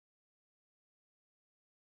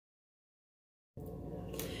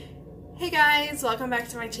Hey guys, welcome back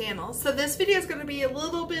to my channel. So this video is going to be a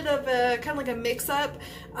little bit of a kind of like a mix-up,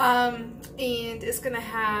 and it's going to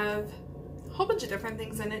have a whole bunch of different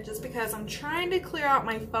things in it just because I'm trying to clear out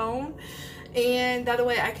my phone, and that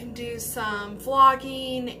way I can do some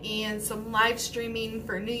vlogging and some live streaming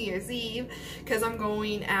for New Year's Eve because I'm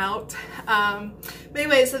going out. But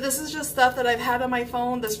anyway, so this is just stuff that I've had on my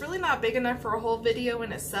phone that's really not big enough for a whole video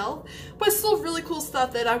in itself, but still really cool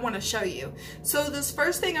stuff that I want to show you. So this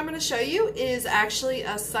first thing I'm going to show you is actually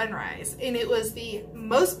a sunrise, and it was the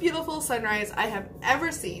most beautiful sunrise I have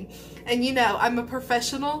ever seen. And you know, I'm a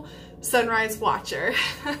professional sunrise watcher.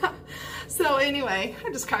 So anyway,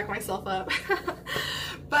 I just cracked myself up.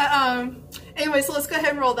 But anyway, so let's go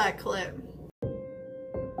ahead and roll that clip.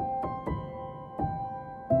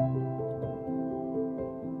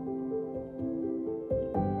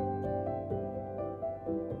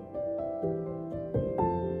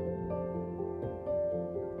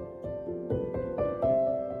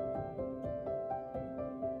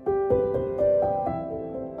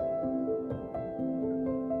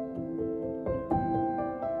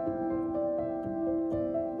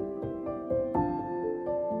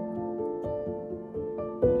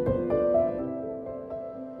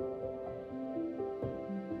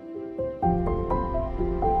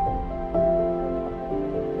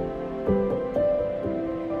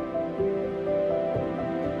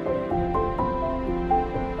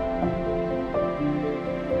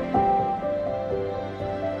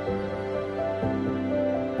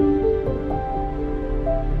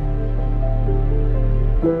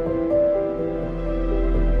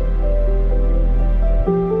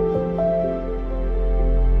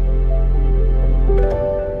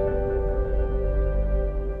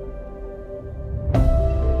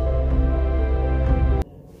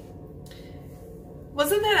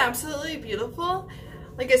 Wasn't that absolutely beautiful?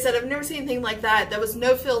 Like I said, I've never seen anything like that. There was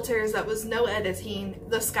no filters, that was no editing.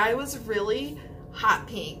 The sky was really hot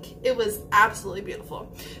pink. It was absolutely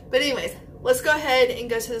beautiful. But anyways, let's go ahead and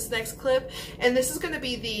go to this next clip. And this is going to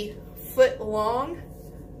be the foot-long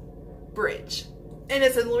bridge. And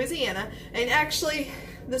it's in Louisiana. And actually,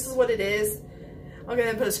 this is what it is. I'm going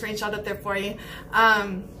to put a screenshot up there for you.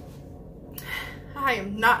 I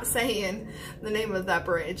am not saying the name of that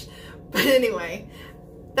bridge. But anyway,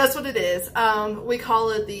 that's what it is. We call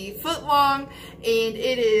it the foot long, and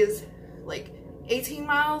it is like 18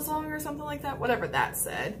 miles long or something like that, whatever that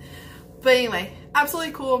said. But anyway,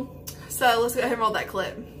 absolutely cool. So let's go ahead and roll that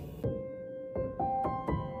clip.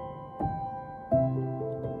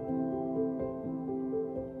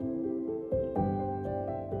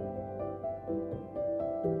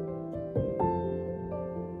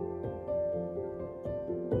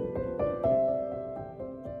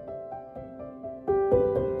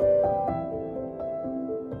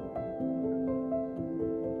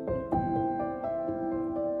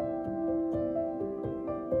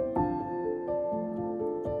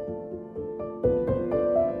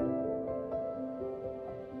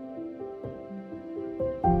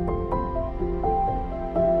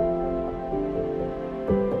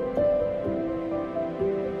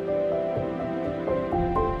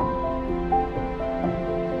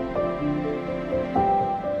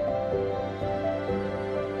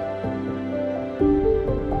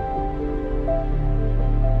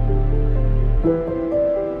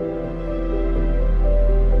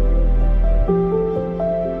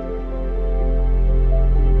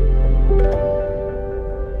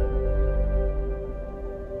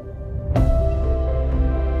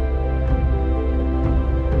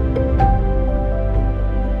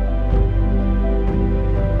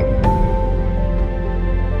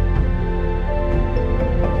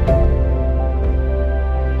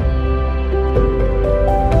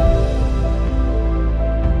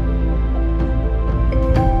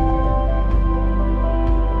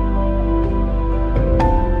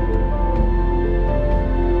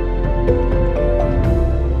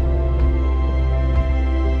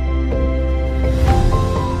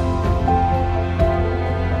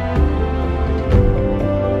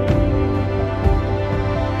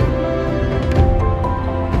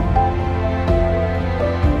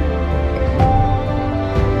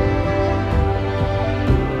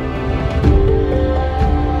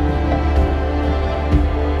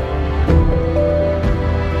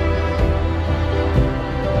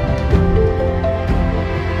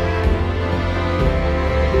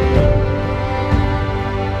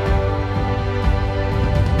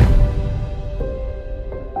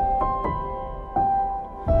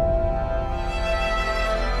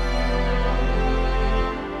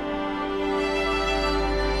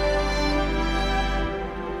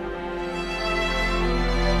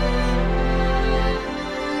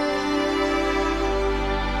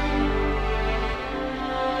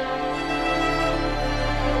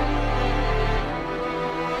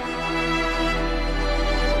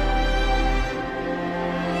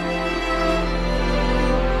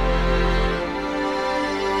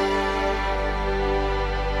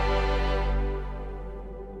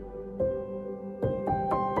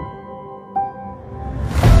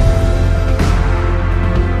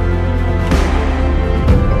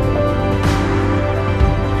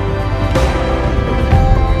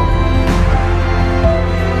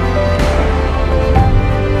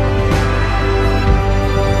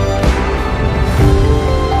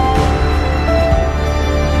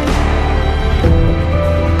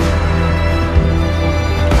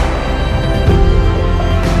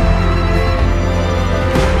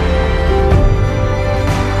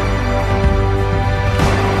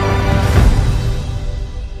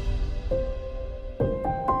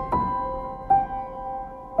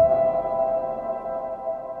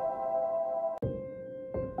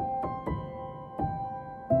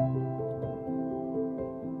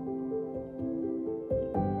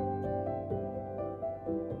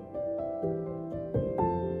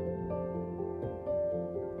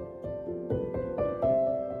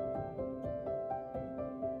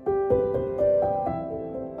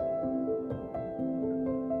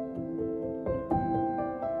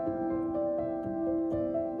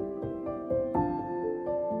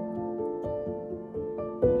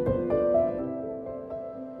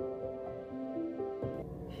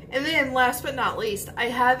 then last but not least, I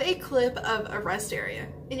have a clip of a rest area.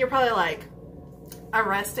 And you're probably like, a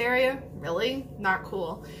rest area? Really? Not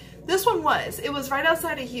cool. This one was. It was right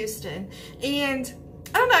outside of Houston. And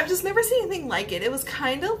I don't know, I've just never seen anything like it. It was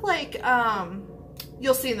kind of like,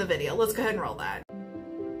 you'll see in the video. Let's go ahead and roll that.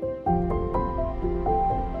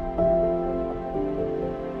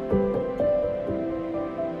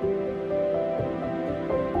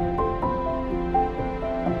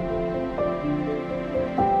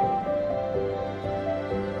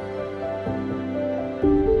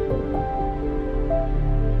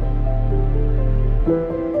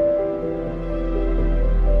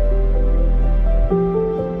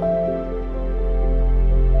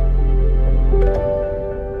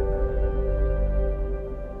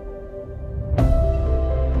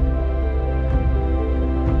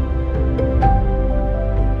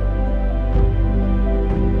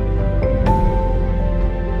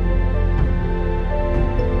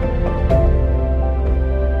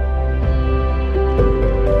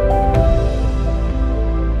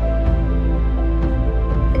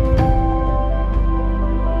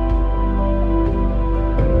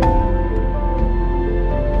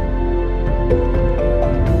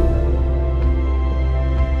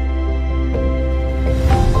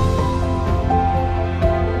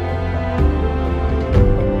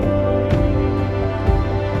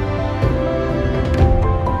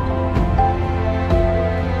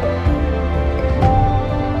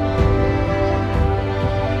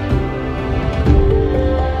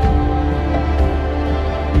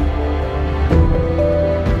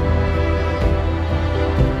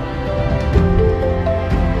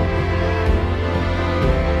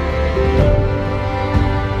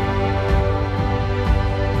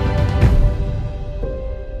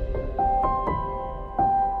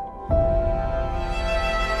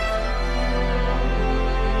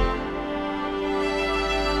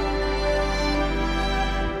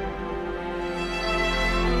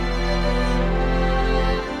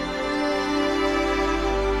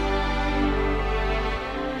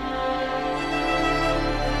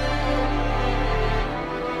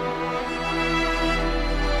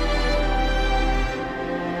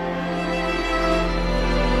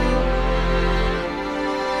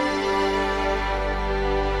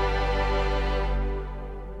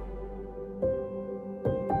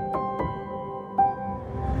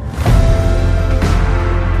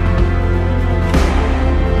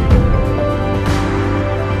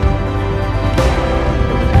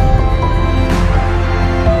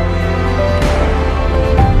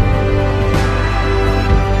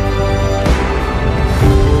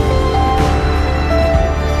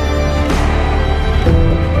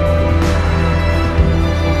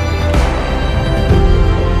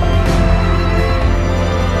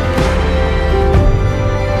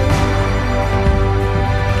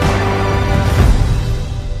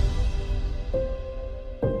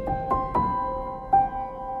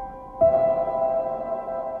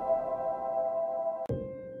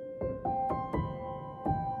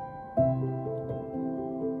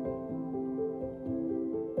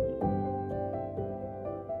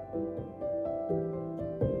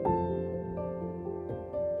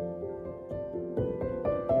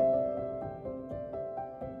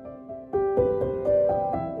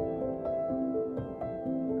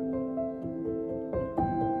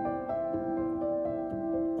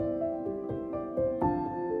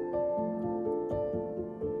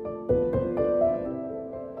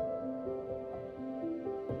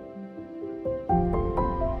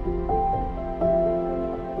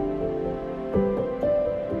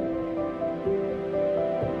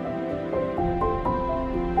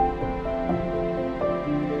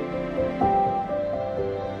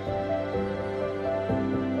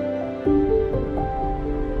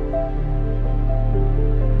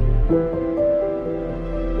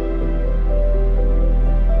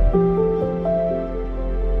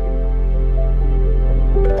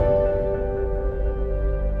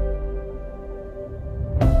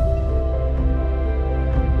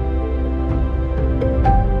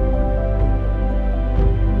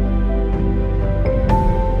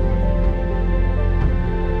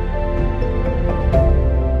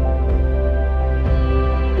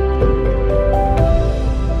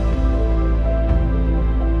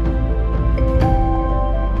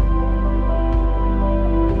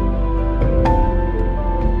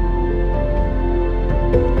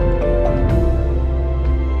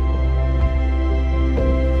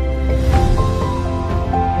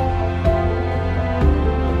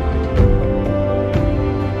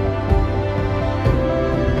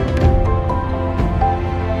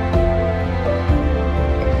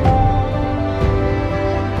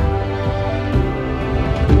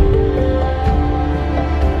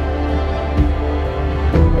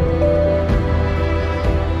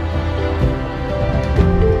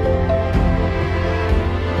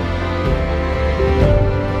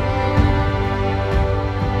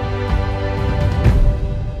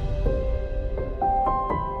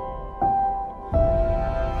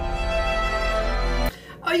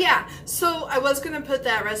 Oh yeah, so I was going to put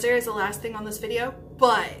that rest area as the last thing on this video,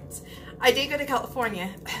 but I did go to California.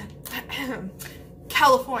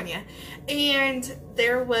 California. And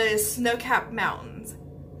there was snow-capped mountains.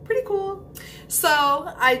 Pretty cool.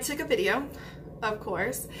 So I took a video, of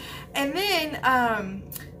course. And then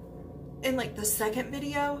in like the second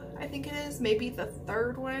video, I think it is, maybe the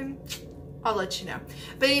third one, I'll let you know.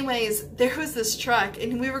 But anyways, there was this truck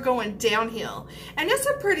and we were going downhill and it's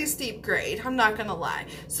a pretty steep grade, I'm not gonna lie.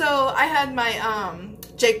 So I had my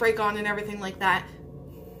Jake brake on and everything like that.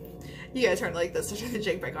 You guys aren't like this to turn the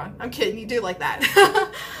Jake brake on. I'm kidding, you do like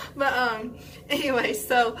that. But anyway,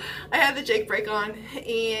 so I had the Jake brake on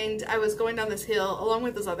and I was going down this hill along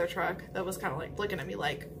with this other truck that was kind of like looking at me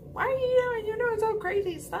like, why are you doing? You're doing so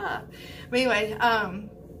crazy stuff. But anyway,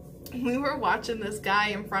 we were watching this guy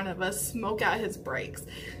in front of us smoke out his brakes.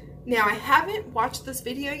 Now I haven't watched this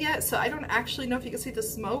video yet, so I don't actually know if you can see the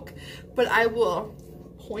smoke, but I will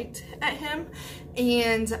point at him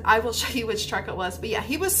and I will show you which truck it was. But yeah,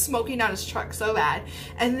 he was smoking out his truck so bad.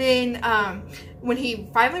 And then when he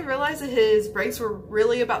finally realized that his brakes were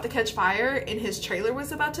really about to catch fire and his trailer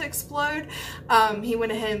was about to explode, he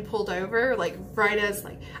went ahead and pulled over, like right as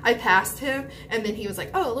like I passed him, and then he was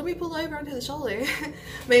like, oh, let me pull over onto the shoulder.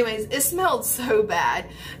 But anyways, it smelled so bad.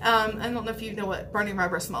 I don't know if you know what burning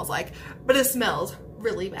rubber smells like, but it smells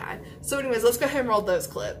really bad. So anyways, let's go ahead and roll those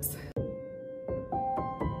clips.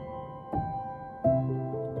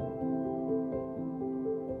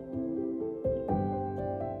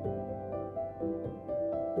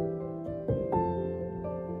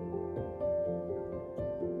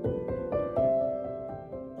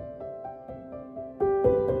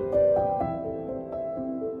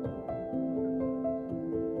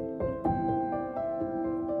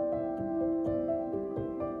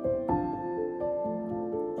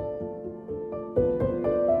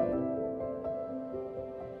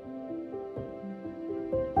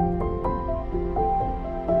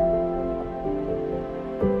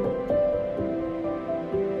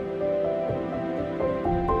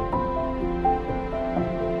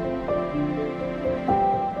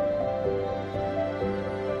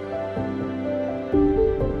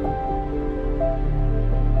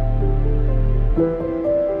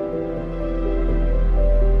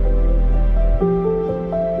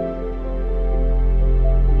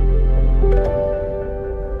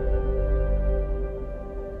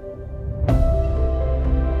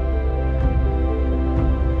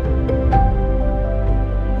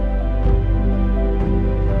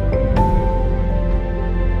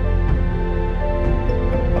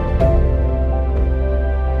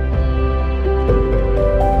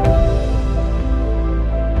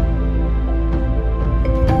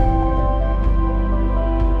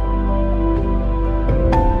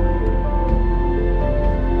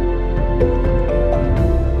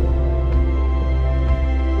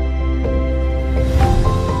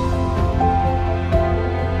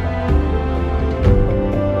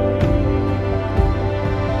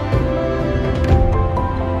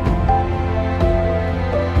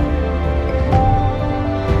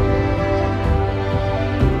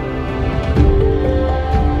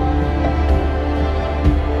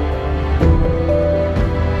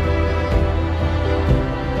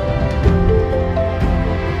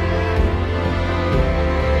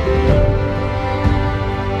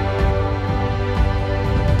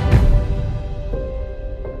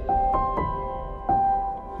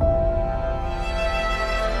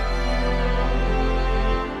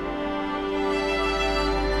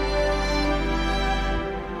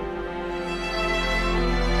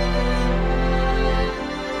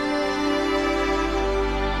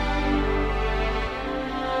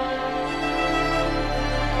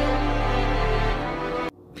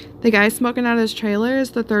 The guy smoking out his trailer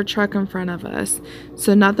is the third truck in front of us.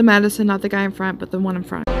 So not the Madison, not the guy in front, but the one in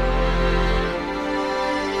front.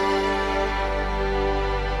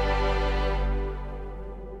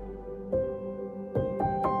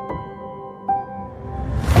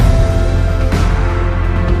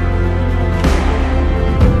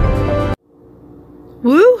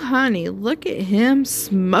 Woo, honey, look at him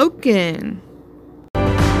smoking.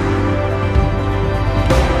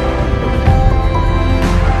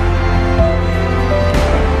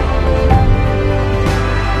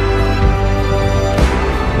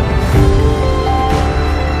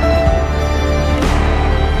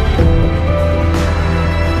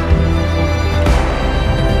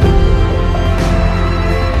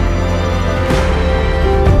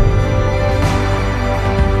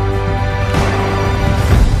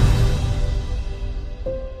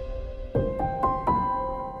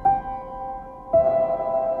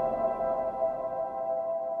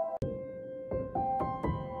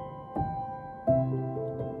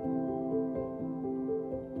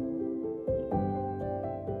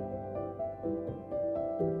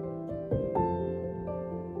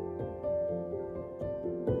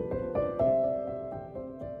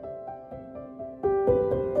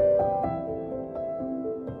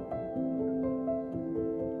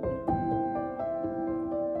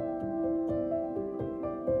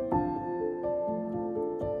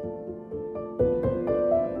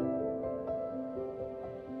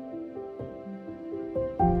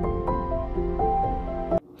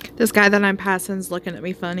 This guy that I'm passing is looking at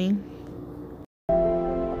me funny.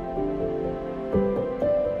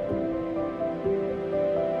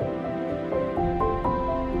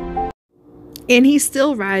 And he's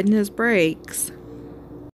still riding his brakes.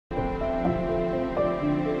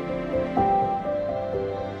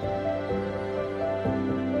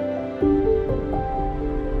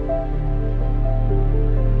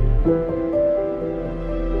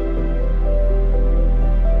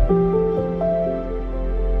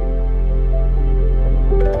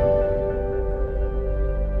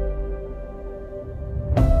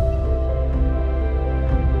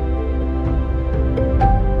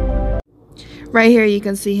 Right here you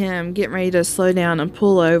can see him getting ready to slow down and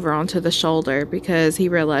pull over onto the shoulder because he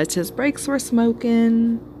realized his brakes were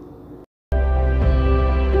smoking.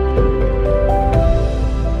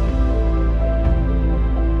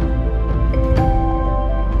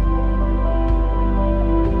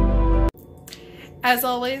 As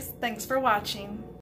always, thanks for watching.